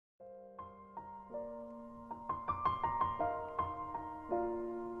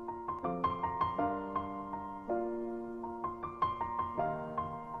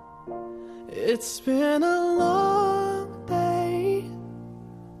It's been a long day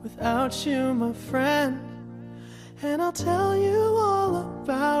without you, my friend, and I'll tell you all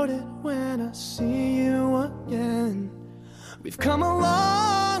about it when I see you again. We've come a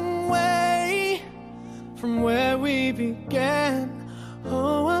long way from where we began.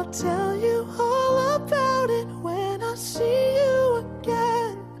 Oh, I'll tell you all about it when I see you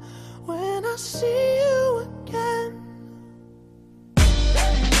again. When I see you again.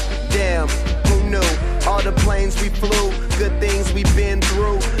 Damn, who knew? All the planes we flew, good things we've been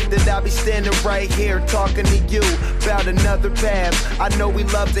through, that I'll be standing right here talking to you about another path. I know we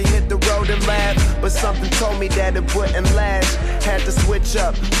love to hit the road and laugh, but something told me that it wouldn't last. Had to switch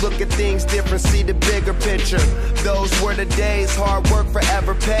up, look at things different, see the bigger picture. Those were the days, hard work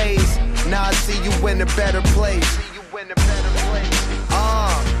forever pays. Now I see you in a better place.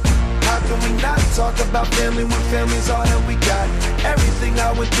 How can we not talk about family when family's all that we got? Everything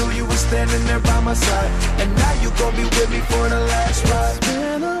I went through, you were standing there by my side, and now you gon' be with me for the last ride. It's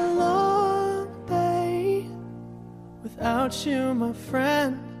been a long day without you, my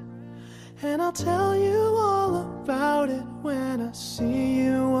friend, and I'll tell you all about it when I see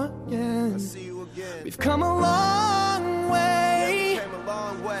you again. We've come a long way,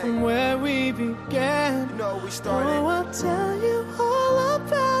 from where we began. You know, we started. Oh, I'll tell you all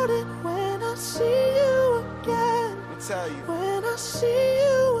about it when I see you again. I'll tell you. When I see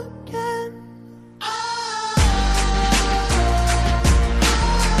you again.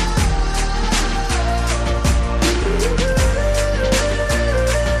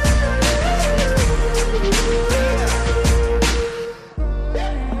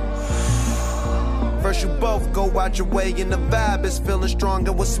 First you both go out your way and the vibe is feeling strong,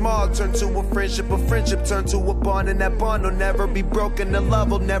 and what's small turn to a friendship turn to a bond, and that bond will never be broken, the love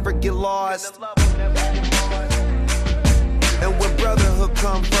will never get lost. And when brotherhood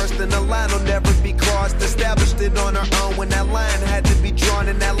come first, then the line will never be crossed. Established it on our own when that line had to be drawn,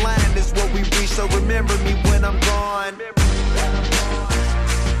 and that line is what we reach, so remember me when I'm gone.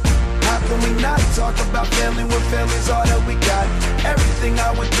 How can we not talk about family when family's all that we got? Everything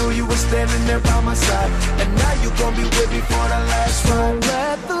I went through, you were standing there by my side, and now you gon' be with me for the last ride.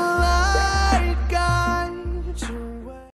 Let the light